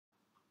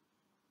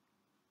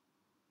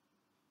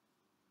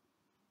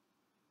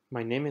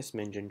My name is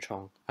Jin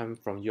Chong. I'm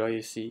from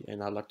UIUC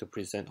and I'd like to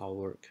present our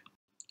work.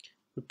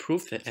 We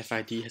prove that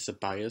FID has a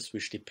bias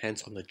which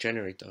depends on the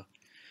generator.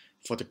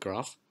 For the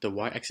graph, the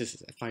y-axis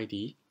is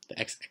FID, the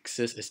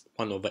x-axis is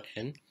 1 over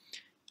n.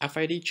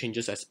 FID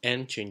changes as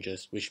n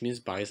changes, which means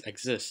bias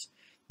exists.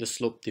 The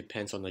slope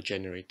depends on the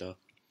generator.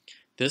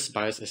 This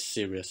bias is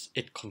serious.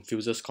 It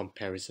confuses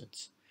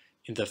comparisons.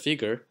 In the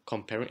figure,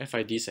 comparing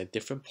FIDs at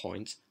different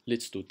points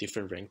leads to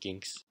different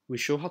rankings. We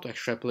show how to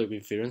extrapolate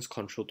with variance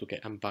control to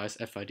get unbiased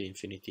FID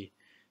infinity.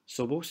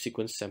 So both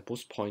sequence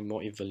samples point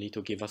more evenly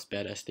to give us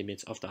better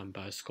estimates of the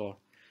unbiased score.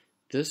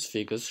 These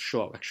figures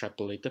show our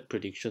extrapolated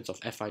predictions of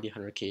FID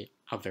 100k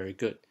are very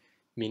good,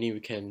 meaning we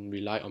can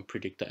rely on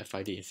predicted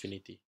FID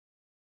infinity.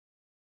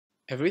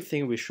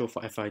 Everything we show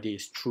for FID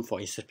is true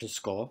for Inception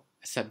Score,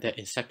 except that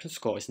Inception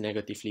Score is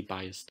negatively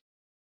biased.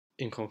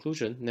 In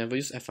conclusion, never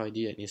use FID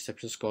and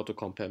Inception Score to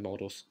compare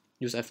models.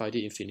 Use FID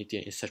infinity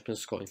and Inception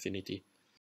Score infinity.